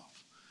back off.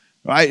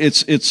 Right?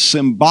 It's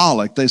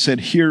symbolic. They said,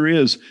 here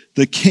is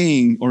the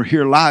king, or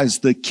here lies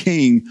the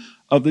king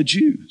of the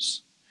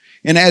Jews.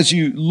 And as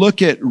you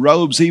look at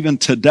robes even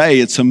today,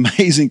 it's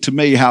amazing to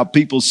me how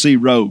people see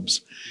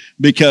robes.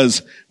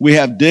 Because we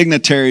have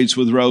dignitaries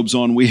with robes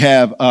on. We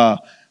have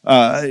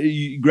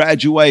you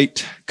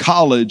graduate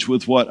college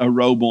with a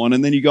robe on,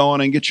 and then you go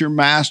on and get your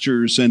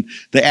master's, and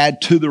they add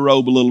to the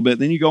robe a little bit.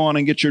 Then you go on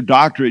and get your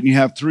doctorate, and you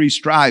have 3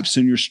 stripes,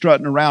 and you're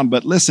strutting around.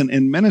 But listen,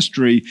 in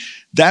ministry,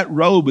 that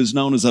robe is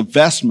known as a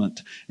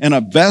vestment, and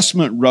a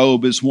vestment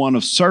robe is one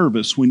of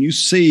service. When you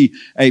see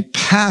a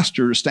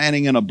pastor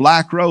standing in a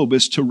black robe,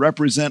 it's to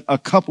represent a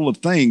couple of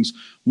things.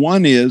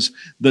 One is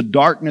the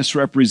darkness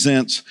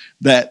represents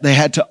that they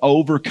had to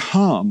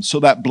overcome. So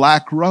that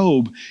black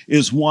robe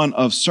is one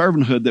of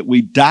servanthood, that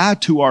we die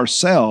to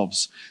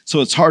ourselves.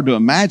 So it's hard to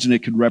imagine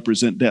it could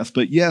represent death,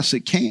 but yes,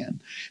 it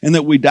can. And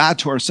that we die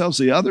to ourselves.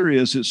 The other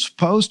is it's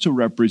supposed to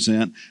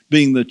represent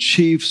being the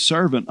chief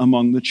servant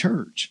among the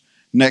church,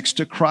 next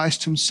to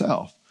Christ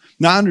himself.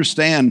 Now I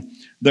understand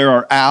there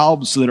are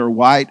albs that are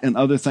white and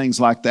other things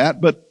like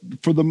that, but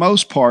for the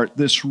most part,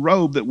 this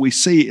robe that we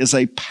see is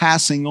a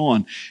passing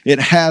on. It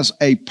has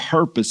a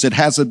purpose. It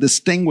has a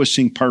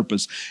distinguishing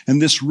purpose.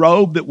 And this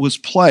robe that was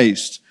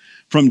placed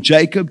from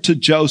Jacob to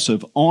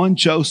Joseph, on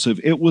Joseph,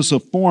 it was a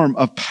form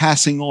of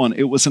passing on.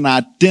 It was an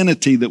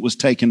identity that was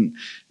taken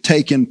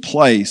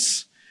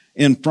place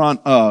in front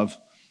of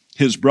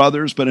his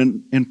brothers, but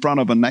in front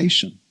of a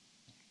nation.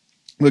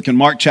 Look, in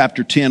Mark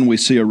chapter 10, we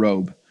see a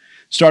robe,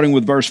 starting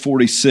with verse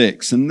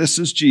 46. And this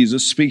is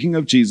Jesus, speaking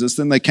of Jesus.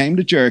 Then they came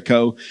to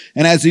Jericho,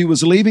 and as he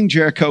was leaving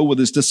Jericho with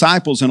his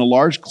disciples and a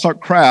large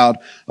crowd,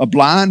 a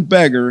blind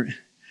beggar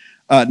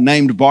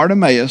named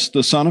Bartimaeus,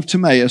 the son of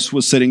Timaeus,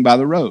 was sitting by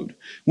the road.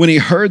 When he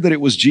heard that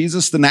it was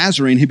Jesus the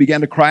Nazarene, he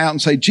began to cry out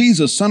and say,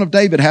 Jesus, son of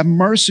David, have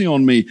mercy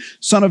on me.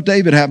 Son of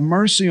David, have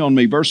mercy on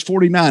me. Verse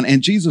 49,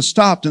 and Jesus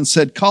stopped and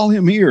said, call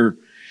him here.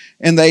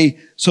 And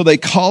so they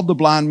called the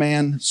blind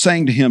man,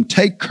 saying to him,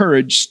 take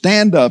courage,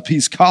 stand up,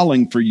 he's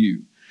calling for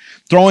you.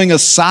 Throwing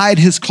aside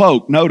his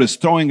cloak, notice,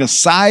 throwing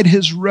aside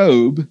his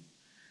robe,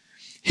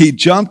 He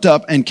jumped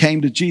up and came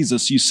to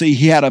Jesus. You see,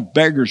 he had a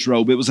beggar's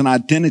robe. It was an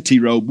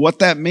identity robe. What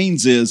that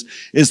means is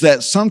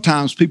that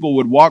sometimes people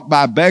would walk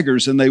by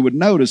beggars and they would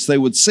notice, they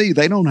would see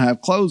they don't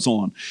have clothes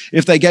on.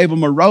 If they gave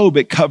them a robe,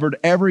 it covered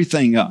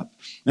everything up.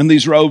 And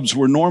these robes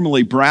were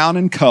normally brown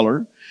in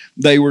color.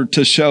 They were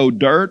to show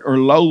dirt or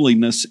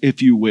lowliness,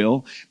 if you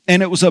will.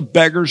 And it was a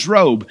beggar's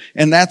robe.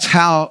 And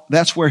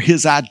that's where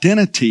his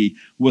identity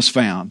was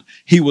found.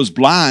 He was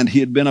blind.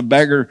 He had been a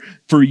beggar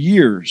for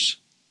years.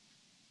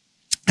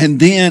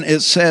 And then it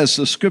says,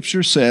 the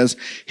scripture says,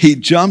 he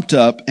jumped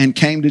up and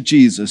came to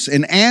Jesus.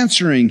 And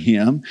answering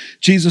him,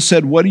 Jesus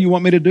said, what do you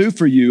want me to do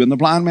for you? And the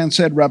blind man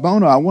said,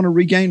 Rabboni, I want to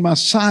regain my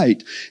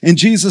sight. And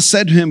Jesus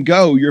said to him,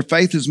 go, your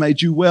faith has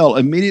made you well.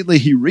 Immediately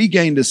he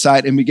regained his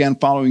sight and began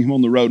following him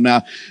on the road.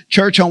 Now,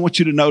 church, I want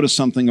you to notice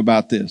something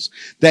about this,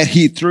 that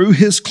he threw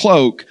his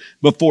cloak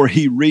before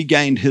he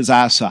regained his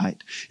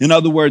eyesight. In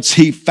other words,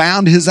 he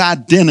found his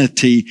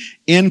identity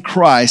in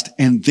Christ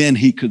and then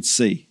he could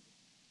see.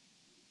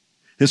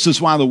 This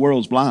is why the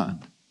world's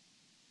blind.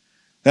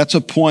 That's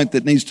a point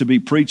that needs to be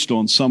preached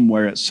on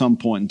somewhere at some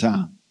point in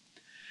time.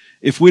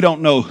 If we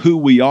don't know who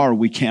we are,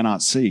 we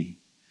cannot see.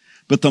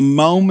 But the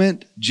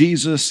moment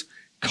Jesus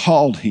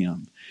called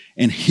him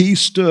and he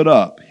stood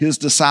up, his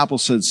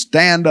disciples said,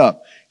 stand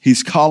up.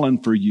 He's calling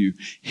for you.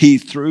 He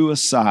threw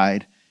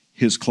aside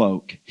his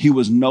cloak. He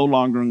was no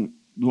longer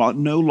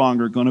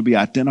going to be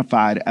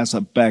identified as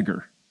a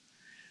beggar.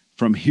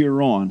 From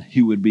here on,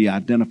 he would be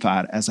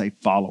identified as a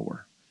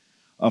follower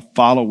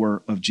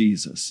of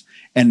Jesus.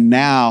 And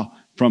now,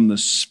 from the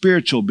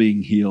spiritual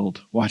being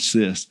healed, watch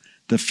this,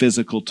 the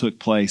physical took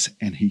place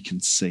and he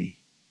can see.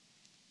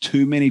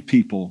 Too many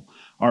people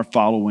are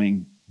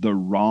following the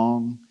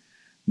wrong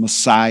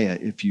Messiah,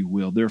 if you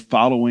will. They're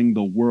following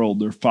the world.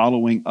 They're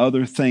following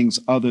other things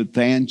other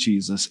than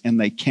Jesus, and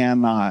they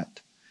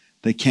cannot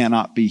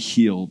be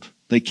healed.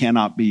 They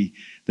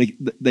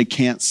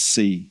can't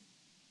see.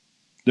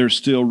 They're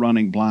still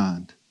running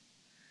blind.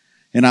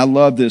 And I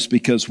love this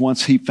because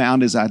once he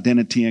found his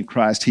identity in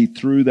Christ, he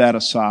threw that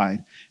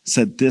aside,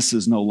 said, this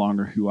is no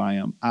longer who I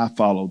am. I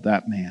followed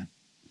that man.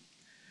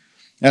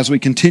 As we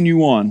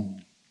continue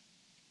on,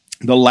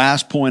 the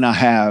last point I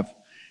have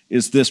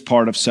is this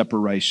part of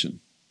separation.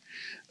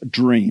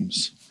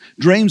 Dreams.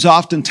 Dreams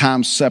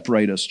oftentimes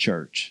separate us,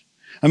 church.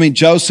 I mean,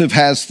 Joseph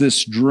has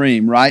this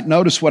dream, right?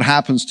 Notice what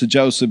happens to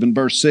Joseph in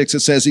verse 6.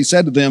 It says, he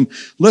said to them,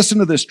 listen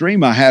to this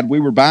dream I had. We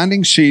were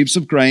binding sheaves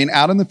of grain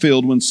out in the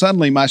field when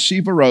suddenly my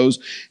sheaf arose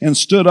and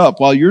stood up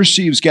while your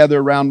sheaves gathered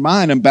around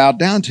mine and bowed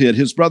down to it.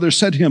 His brothers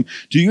said to him,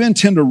 do you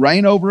intend to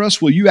reign over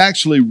us? Will you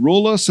actually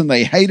rule us? And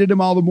they hated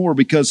him all the more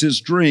because his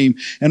dream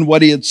and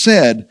what he had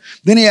said.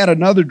 Then he had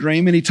another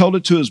dream and he told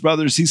it to his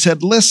brothers. He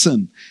said,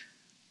 listen,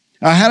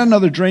 I had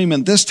another dream,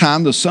 and this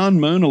time the sun,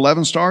 moon,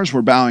 11 stars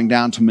were bowing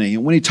down to me.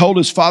 And when he told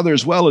his father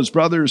as well as his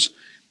brothers,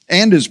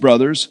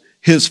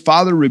 his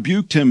father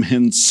rebuked him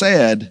and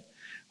said,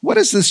 what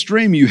is this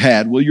dream you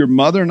had? Will your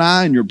mother and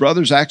I and your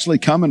brothers actually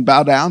come and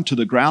bow down to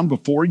the ground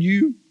before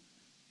you?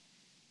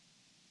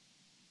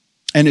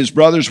 And his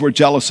brothers were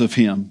jealous of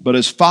him, but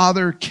his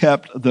father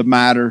kept the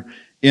matter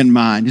in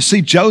mind. You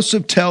see,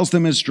 Joseph tells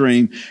them his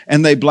dream,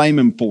 and they blame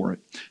him for it.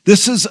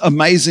 This is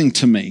amazing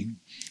to me.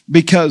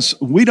 Because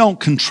we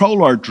don't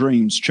control our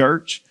dreams,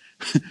 church.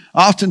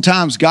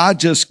 Oftentimes, God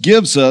just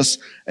gives us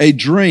a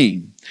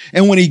dream.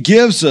 And when he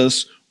gives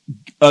us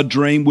a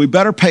dream, we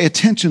better pay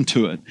attention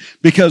to it.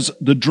 Because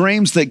the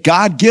dreams that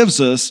God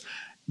gives us,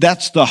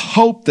 that's the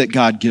hope that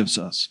God gives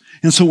us.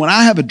 And so when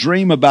I have a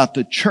dream about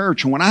the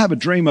church, and when I have a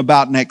dream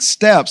about next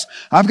steps,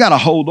 I've got to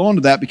hold on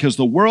to that because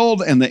the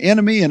world and the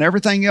enemy and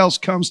everything else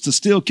comes to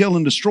steal, kill,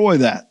 and destroy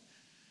that.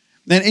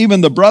 And even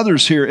the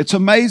brothers here, it's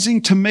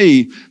amazing to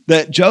me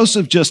that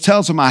Joseph just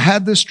tells them, I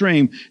had this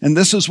dream, and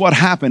this is what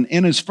happened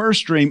in his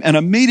first dream. And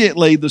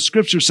immediately the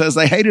scripture says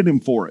they hated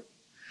him for it.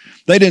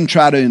 They didn't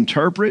try to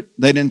interpret.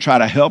 They didn't try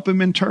to help him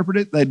interpret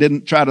it. They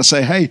didn't try to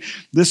say, hey,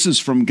 this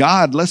is from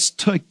God. Let's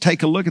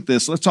take a look at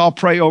this. Let's all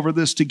pray over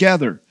this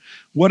together.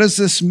 What does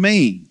this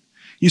mean?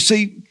 You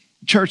see,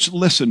 church,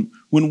 listen,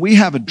 when we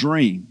have a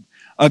dream,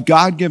 a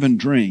God-given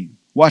dream,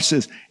 watch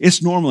this,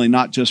 it's normally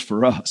not just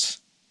for us.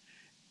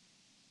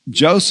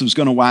 Joseph's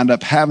going to wind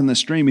up having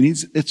this dream, and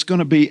it's going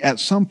to be at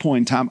some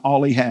point in time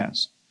all he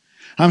has.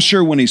 I'm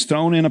sure when he's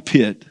thrown in a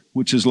pit,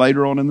 which is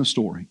later on in the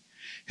story,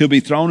 he'll be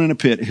thrown in a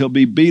pit. He'll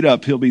be beat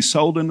up. He'll be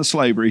sold into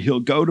slavery. He'll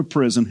go to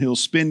prison. He'll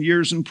spend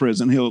years in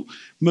prison. He'll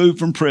move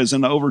from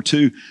prison over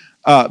to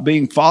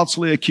being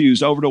falsely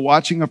accused, over to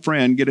watching a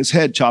friend get his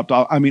head chopped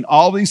off. I mean,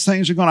 all these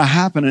things are going to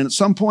happen, and at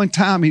some point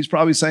in time, he's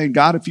probably saying,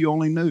 God, if you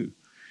only knew.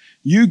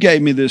 You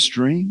gave me this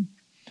dream.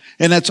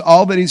 And that's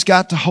all that he's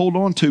got to hold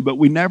on to. But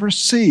we never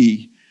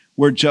see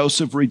where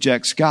Joseph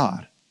rejects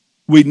God.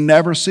 We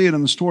never see it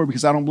in the story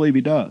because I don't believe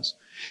he does.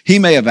 He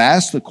may have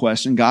asked the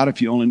question, God,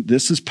 if you only,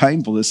 this is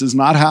painful. This is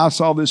not how I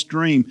saw this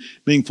dream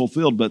being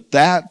fulfilled. But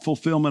that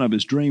fulfillment of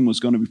his dream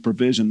was going to be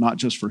provision, not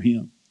just for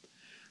him,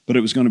 but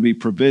it was going to be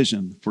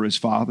provision for his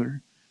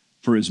father,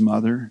 for his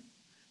mother,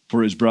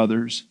 for his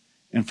brothers,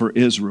 and for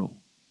Israel.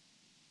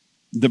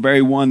 the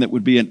very one that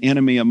would be an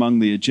enemy among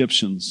the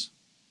Egyptians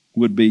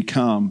would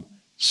become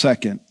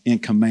second in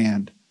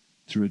command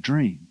through a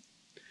dream.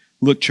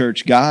 Look,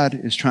 church, God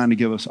is trying to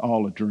give us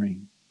all a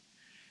dream.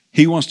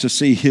 He wants to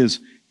see his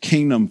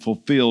kingdom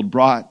fulfilled,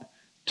 brought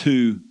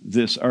to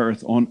this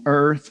earth, on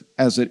earth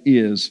as it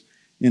is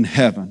in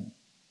heaven.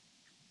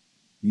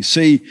 You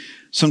see,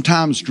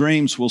 sometimes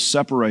dreams will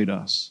separate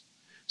us.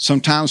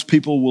 Sometimes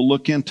people will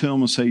look into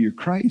them and say, you're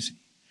crazy.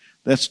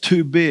 That's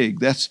too big.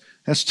 That's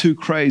too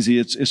crazy.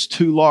 It's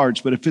too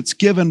large. But if it's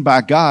given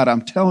by God,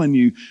 I'm telling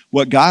you,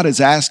 what God is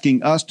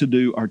asking us to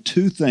do are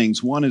two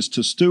things. One is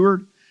to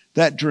steward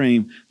that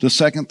dream. The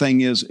second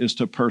thing is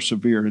to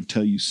persevere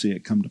until you see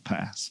it come to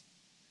pass.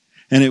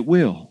 And it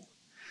will.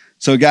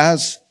 So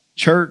guys,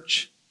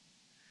 church,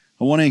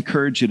 I want to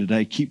encourage you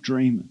today, keep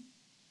dreaming.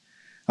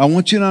 I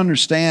want you to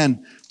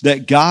understand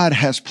that God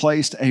has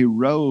placed a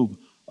robe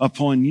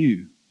upon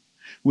you.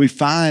 We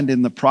find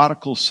in the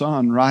prodigal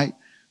son, right?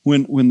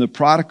 When the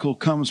prodigal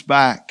comes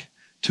back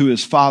to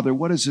his father,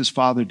 what does his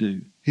father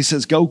do? He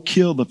says, go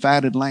kill the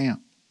fatted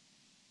lamb.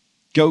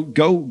 Go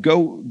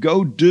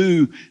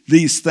do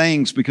these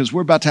things because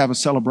we're about to have a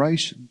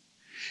celebration.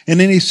 And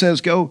then he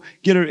says, go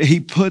get her. He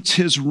puts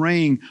his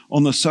ring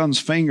on the son's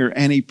finger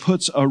and he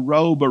puts a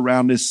robe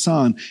around his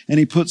son and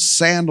he puts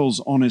sandals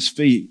on his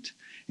feet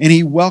and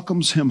he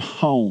welcomes him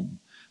home.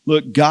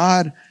 Look,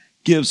 God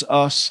gives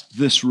us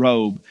this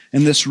robe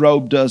and this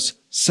robe does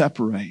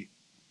separate.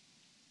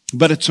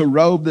 But it's a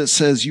robe that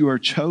says you are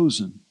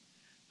chosen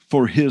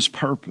for his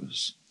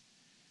purpose.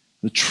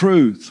 The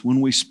truth, when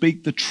we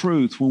speak the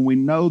truth, when we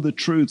know the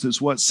truth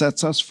is what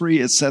sets us free,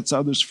 it sets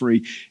others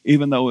free,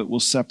 even though it will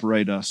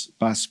separate us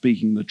by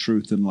speaking the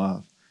truth in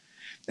love.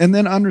 And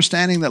then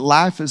understanding that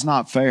life is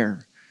not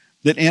fair,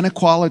 that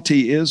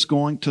inequality is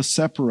going to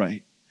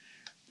separate.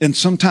 And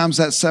sometimes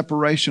that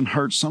separation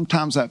hurts,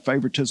 sometimes that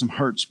favoritism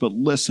hurts, but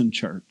listen,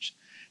 church,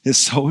 it's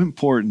so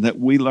important that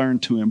we learn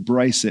to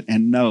embrace it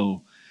and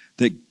know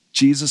that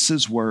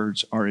Jesus'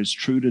 words are as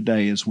true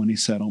today as when he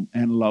said them,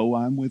 and lo,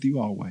 I'm with you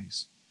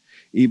always.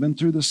 Even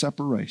through the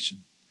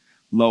separation.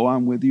 Lo,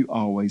 I'm with you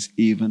always,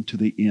 even to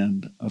the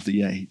end of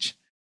the age.